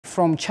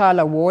from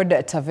Chala Ward,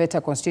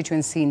 Taveta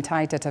constituency in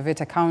Taita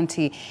Taveta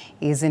County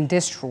is in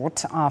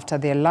distraught after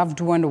their loved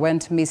one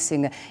went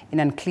missing in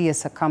unclear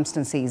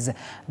circumstances.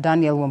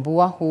 Daniel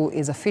Wambua, who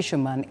is a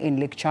fisherman in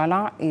Lake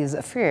Chala, is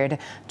feared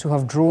to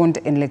have drowned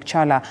in Lake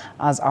Chala,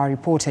 as our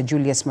reporter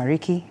Julius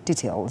Mariki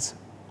details.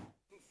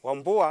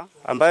 Wambua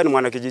ambaye ni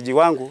mwanakijiji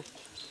wangu,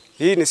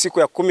 hii ni siku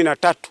ya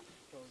 13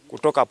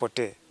 kutoka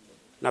apotee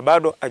na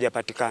bado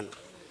hajapatikana.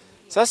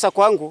 Sasa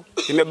kwangu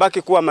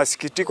imebaki kuwa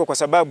masikitiko kwa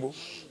sababu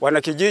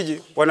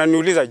wanakijiji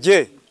wananiuliza,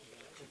 je,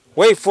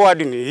 way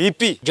forward ni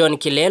ipi? John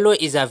Kilelo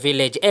is a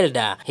village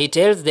elder. He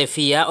tells the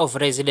fear of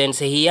residents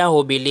here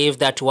who believe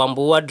that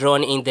Wambua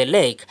drowned in the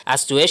lake, a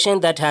situation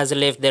that has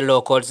left the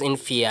locals in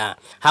fear.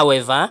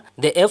 However,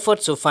 the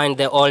efforts to find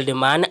the old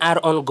man are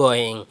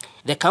ongoing.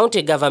 The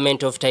county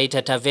government of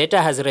Taita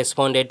Taveta has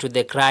responded to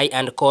the cry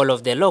and call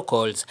of the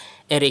locals.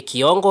 Eric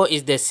Yongo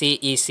is the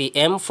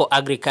CECM for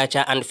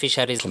Agriculture and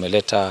Fisheries.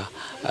 Tumeleta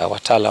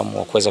wataalamu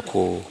wa kuweza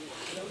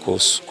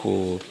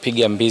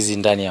kupiga mbizi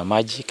ndani ya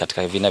maji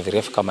katika vina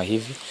virefu kama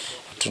hivi.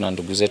 Tuna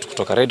ndugu zetu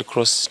kutoka Red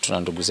Cross, tuna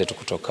ndugu zetu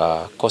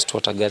kutoka Coast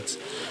Water Guards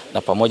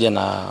na pamoja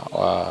na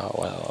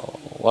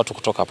watu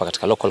kutoka hapa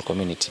katika local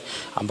community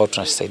ambao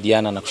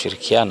tunasaidiana na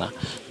kushirikiana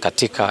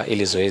katika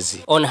ili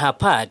zoezi. On her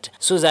part,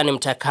 Susan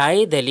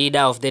Mtakai, the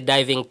leader of the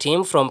diving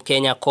team from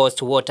Kenya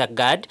Coast Water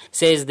Guard,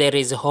 says there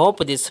is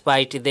hope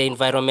despite the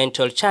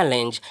environmental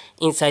challenge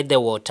inside the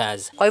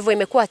waters. Kwa hivyo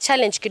imekuwa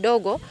challenge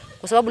kidogo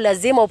kwa sababu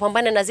lazima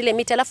upambane na zile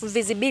miti, alafu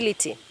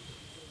visibility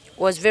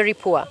was very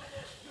poor.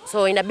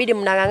 So inabidi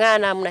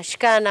mnangangana,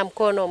 mnashikana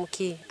mkono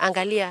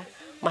mkiangalia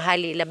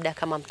mahali labda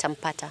kama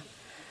mtampata.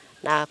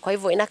 Na kwa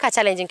hivyo inakaa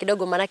challenging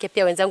kidogo, manake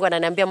pia wenzangu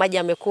wananiambia maji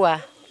yamekuwa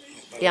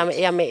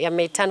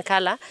turn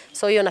color.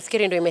 So hiyo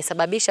nafikiri ndio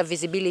imesababisha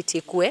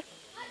visibility kuwe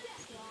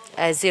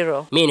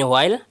zero.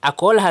 Meanwhile, a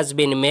call has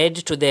been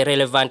made to the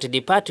relevant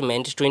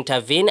department to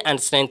intervene and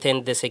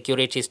strengthen the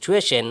security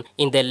situation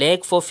in the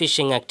lake for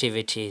fishing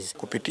activities.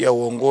 Kupitia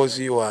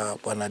uongozi wa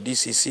bwana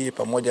DCC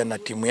pamoja na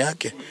timu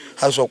yake,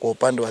 haswa kwa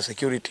upande wa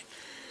security,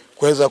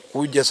 kuweza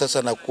kuja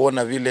sasa na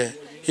kuona vile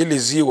hili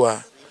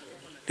ziwa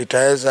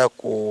litaweza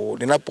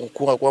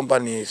linapokuwa kwamba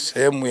ni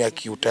sehemu ya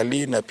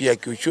kiutalii na pia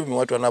kiuchumi,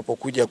 watu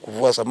wanapokuja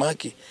kuvua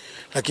samaki,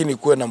 lakini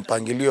kuwe na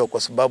mpangilio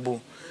kwa sababu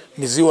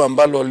ni ziwa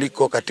ambalo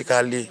liko katika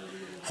hali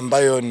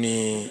ambayo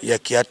ni ya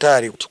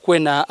kihatari. Tukue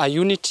na a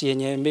unit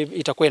yenye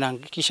itakuwa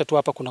inahakikisha tu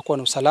hapa kunakuwa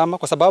na usalama,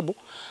 kwa sababu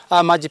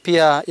maji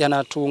pia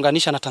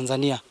yanatuunganisha na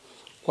Tanzania.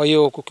 Kwa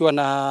hiyo kukiwa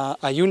na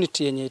a unit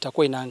yenye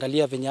itakuwa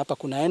inaangalia venye hapa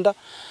kunaenda,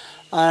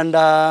 and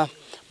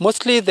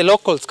mostly the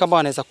locals kama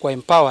wanaweza kuwa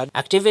empowered.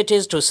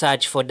 Activities to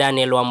search for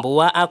Daniel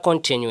Wambua are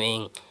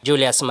continuing.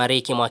 Julius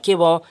Mariki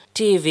Mwakibo,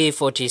 TV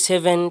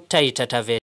 47, Taita Taveta.